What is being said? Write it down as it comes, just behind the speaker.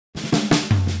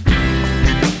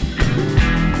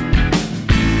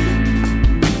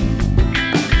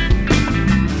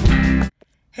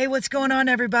what's going on,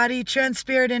 everybody? Trans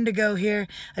Spirit Indigo here,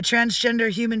 a transgender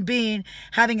human being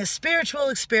having a spiritual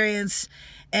experience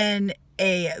and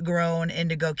a grown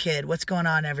indigo kid. What's going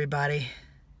on, everybody?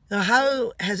 So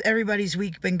how has everybody's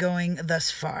week been going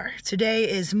thus far? Today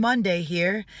is Monday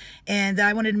here, and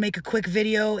I wanted to make a quick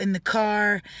video in the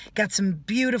car. Got some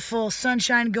beautiful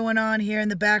sunshine going on here in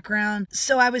the background.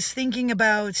 So I was thinking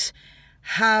about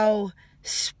how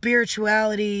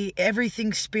spirituality,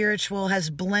 everything spiritual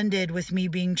has blended with me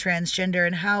being transgender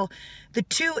and how the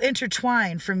two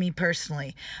intertwine for me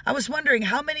personally. I was wondering,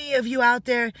 how many of you out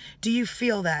there do you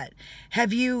feel that?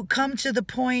 Have you come to the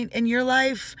point in your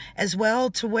life as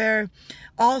well to where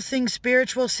all things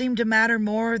spiritual seem to matter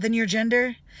more than your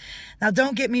gender? Now,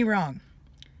 don't get me wrong.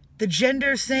 The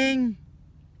gender thing,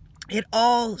 it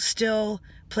all still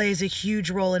plays a huge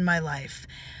role in my life.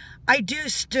 I do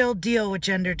still deal with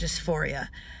gender dysphoria.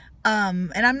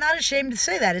 And I'm not ashamed to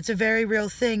say that. It's a very real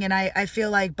thing. And I feel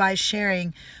like by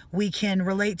sharing, we can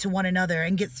relate to one another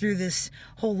and get through this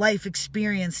whole life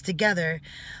experience together.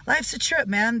 Life's a trip,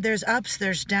 man. There's ups,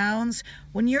 there's downs.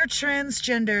 When you're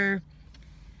transgender,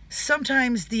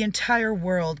 sometimes the entire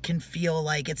world can feel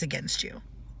like it's against you.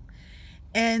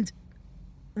 And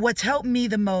what's helped me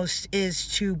the most is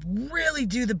to really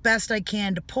do the best I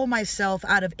can to pull myself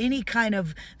out of any kind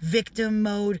of victim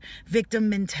mode, victim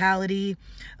mentality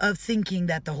of thinking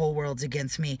that the whole world's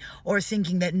against me or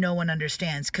thinking that no one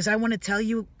understands. Because I want to tell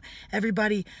you,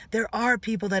 everybody, there are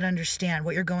people that understand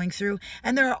what you're going through.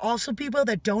 And there are also people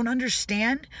that don't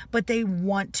understand, but they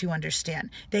want to understand.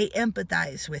 They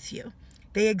empathize with you.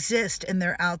 They exist and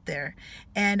they're out there.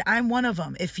 And I'm one of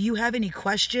them. If you have any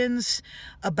questions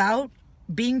about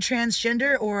being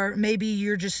transgender, or maybe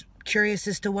you're just curious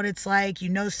as to what it's like, you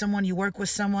know someone, you work with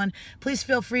someone, please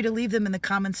feel free to leave them in the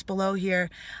comments below here.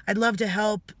 I'd love to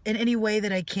help in any way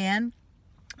that I can.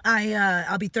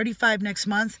 I'll be 35 next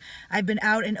month. I've been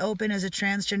out and open as a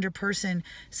transgender person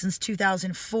since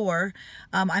 2004.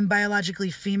 I'm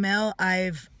biologically female.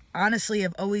 Honestly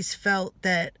have always felt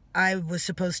that I was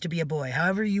supposed to be a boy.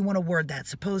 However you want to word that,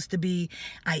 supposed to be,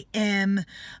 I am.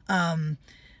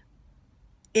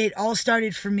 It all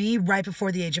started for me right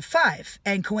before the age of 5.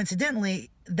 And coincidentally,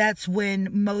 that's when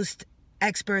most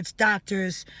experts,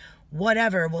 doctors,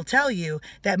 whatever, will tell you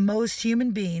that most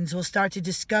human beings will start to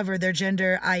discover their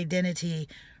gender identity,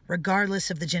 regardless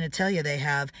of the genitalia they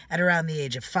have, at around the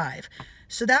age of 5.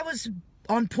 So that was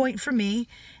on point for me.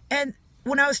 And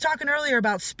when I was talking earlier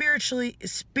about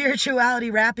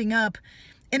spirituality wrapping up,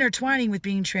 intertwining with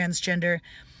being transgender,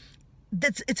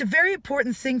 it's a very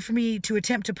important thing for me to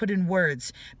attempt to put in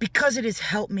words because it has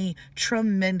helped me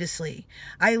tremendously.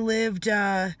 I lived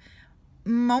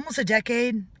almost a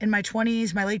decade in my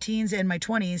 20s, my late teens and my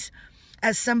 20s,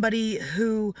 as somebody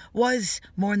who was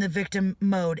more in the victim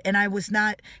mode, and I was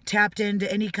not tapped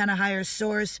into any kind of higher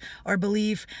source or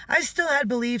belief. I still had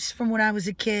beliefs from when I was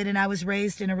a kid and I was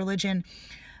raised in a religion.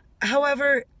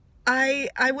 However, I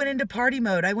went into party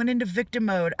mode. I went into victim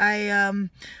mode.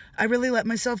 I really let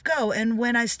myself go. And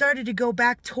when I started to go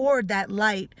back toward that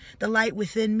light, the light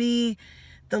within me,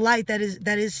 the light that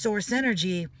is source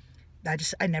energy,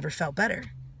 I never felt better.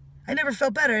 I never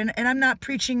felt better. And I'm not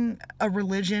preaching a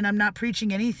religion. I'm not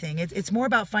preaching anything. It's more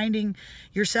about finding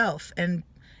yourself. And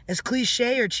as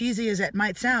cliche or cheesy as that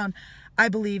might sound, I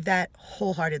believe that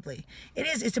wholeheartedly.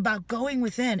 It's about going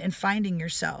within and finding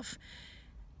yourself.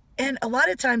 And a lot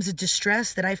of times the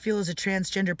distress that I feel as a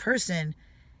transgender person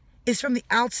is from the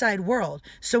outside world.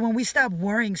 So when we stop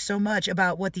worrying so much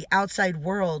about what the outside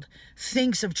world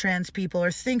thinks of trans people or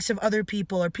thinks of other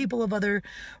people or people of other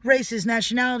races,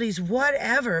 nationalities,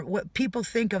 whatever, what people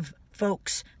think of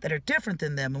folks that are different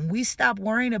than them, and we stop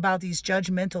worrying about these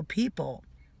judgmental people,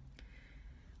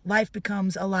 life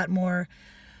becomes a lot more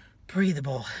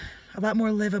breathable, a lot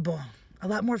more livable, a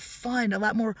lot more fun, a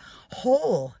lot more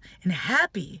whole and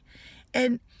happy.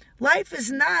 And life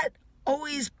is not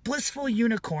always blissful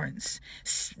unicorns.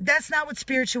 That's not what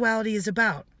spirituality is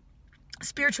about.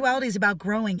 Spirituality is about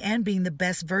growing and being the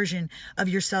best version of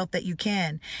yourself that you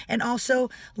can. And also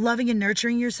loving and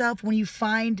nurturing yourself when you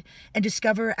find and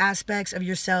discover aspects of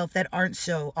yourself that aren't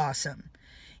so awesome.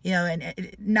 You know,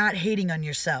 and not hating on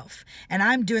yourself. And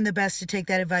I'm doing the best to take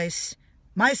that advice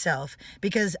myself,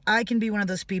 because I can be one of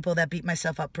those people that beat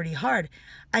myself up pretty hard.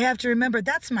 I have to remember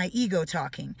that's my ego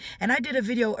talking. And I did a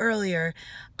video earlier,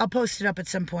 I'll post it up at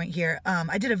some point here.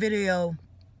 I did a video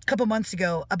a couple months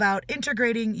ago about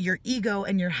integrating your ego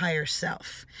and your higher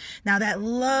self. Now that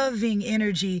loving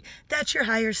energy, that's your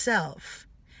higher self.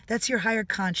 That's your higher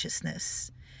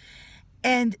consciousness.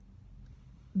 And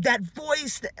that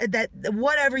voice, that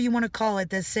whatever you want to call it,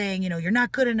 that's saying, you're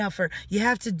not good enough, or you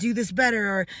have to do this better,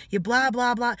 or you blah,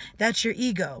 blah, blah. That's your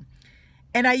ego.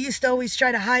 And I used to always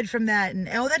try to hide from that. And,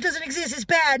 oh, that doesn't exist. It's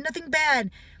bad. Nothing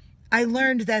bad. I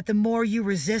learned that the more you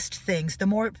resist things, the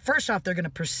more, first off, they're going to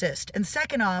persist. And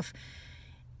second off,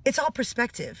 it's all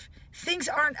perspective. Things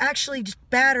aren't actually just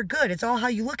bad or good. It's all how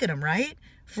you look at them, right?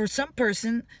 For some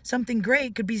person, something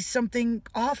great could be something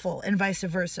awful, and vice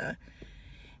versa.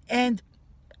 And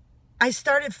I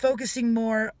started focusing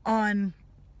more on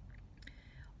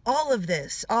all of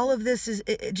this. All of this is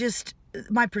just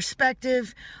my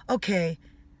perspective. Okay,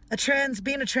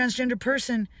 being a transgender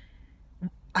person,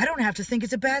 I don't have to think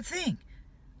it's a bad thing.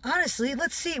 Honestly,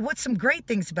 let's see what's some great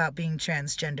things about being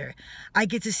transgender. I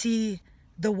get to see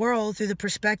the world through the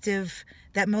perspective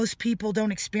that most people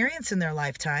don't experience in their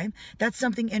lifetime. That's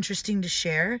something interesting to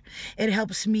share. It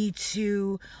helps me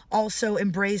to also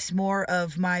embrace more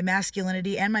of my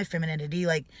masculinity and my femininity,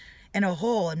 like in a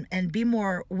whole, and be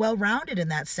more well-rounded in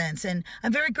that sense. And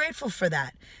I'm very grateful for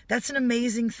that. That's an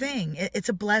amazing thing. It's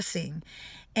a blessing.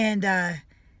 And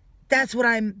that's what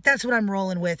I'm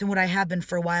rolling with, and what I have been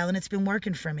for a while, and it's been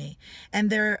working for me. And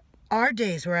there are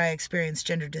days where I experience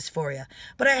gender dysphoria,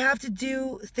 but I have to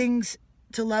do things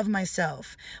to love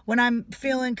myself. When I'm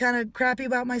feeling kind of crappy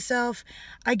about myself,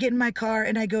 I get in my car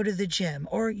and I go to the gym,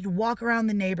 or you walk around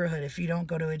the neighborhood if you don't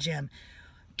go to a gym.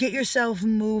 Get yourself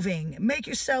moving. Make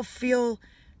yourself feel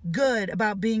good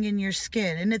about being in your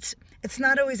skin. And it's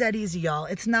not always that easy, y'all.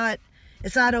 It's not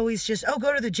always just, oh,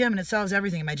 go to the gym and it solves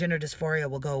everything. My gender dysphoria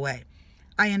will go away.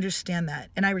 I understand that,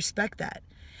 and I respect that.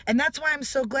 And that's why I'm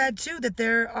so glad, too, that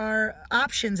there are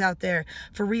options out there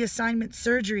for reassignment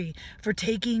surgery, for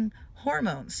taking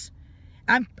hormones.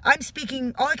 I'm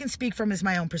speaking, all I can speak from is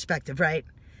my own perspective, right?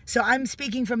 So I'm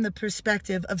speaking from the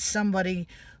perspective of somebody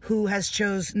who has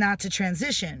chose not to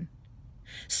transition.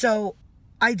 So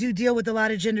I do deal with a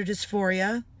lot of gender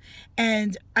dysphoria,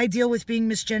 and I deal with being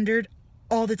misgendered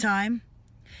all the time.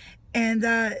 And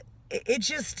it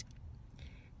just,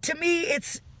 to me,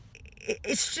 it's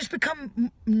just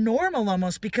become normal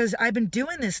almost, because I've been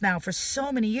doing this now for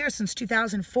so many years. Since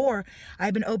 2004,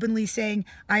 I've been openly saying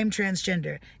I am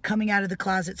transgender, coming out of the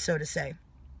closet, so to say.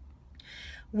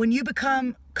 When you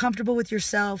become comfortable with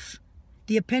yourself,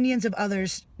 the opinions of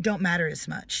others don't matter as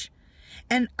much.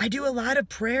 And I do a lot of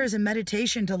prayers and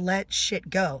meditation to let shit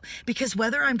go, because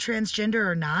whether I'm transgender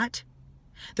or not,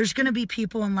 there's going to be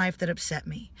people in life that upset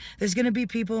me. There's going to be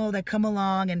people that come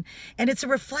along, and it's a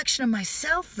reflection of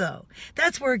myself, though.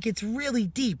 That's where it gets really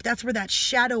deep. That's where that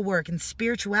shadow work and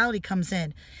spirituality comes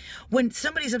in. When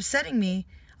somebody's upsetting me,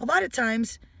 a lot of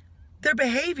times their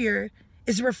behavior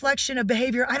is a reflection of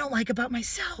behavior I don't like about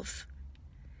myself.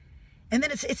 And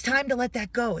then it's time to let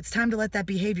that go. It's time to let that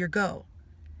behavior go.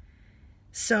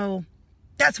 So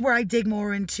that's where I dig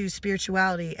more into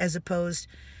spirituality, as opposed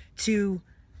to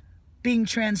being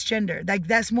transgender. Like,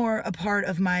 that's more a part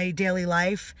of my daily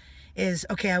life, is,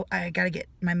 okay, I got to get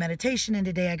my meditation in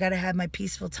today. I got to have my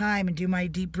peaceful time and do my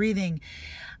deep breathing.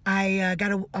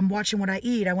 I'm watching what I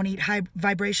eat. I want to eat high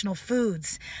vibrational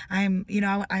foods. I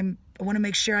want to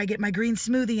make sure I get my green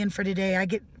smoothie in for today. I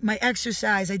get my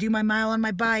exercise. I do my mile on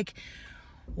my bike.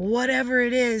 Whatever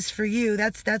it is for you,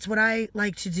 that's what I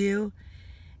like to do.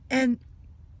 And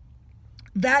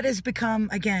that has become,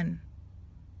 again,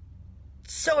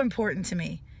 so important to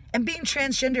me. And being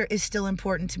transgender is still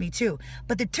important to me too.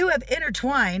 But the two have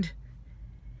intertwined,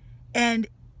 and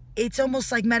it's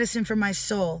almost like medicine for my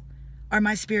soul are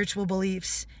my spiritual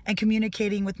beliefs, and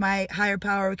communicating with my higher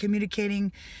power,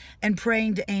 communicating and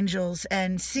praying to angels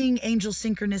and seeing angel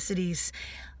synchronicities.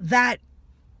 That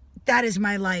is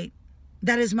my light.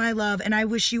 That is my love, and I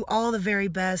wish you all the very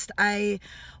best. I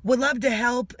would love to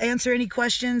help answer any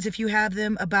questions if you have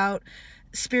them about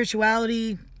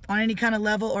spirituality on any kind of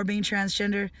level, or being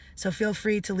transgender. So feel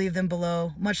free to leave them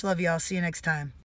below. Much love, y'all. See you next time.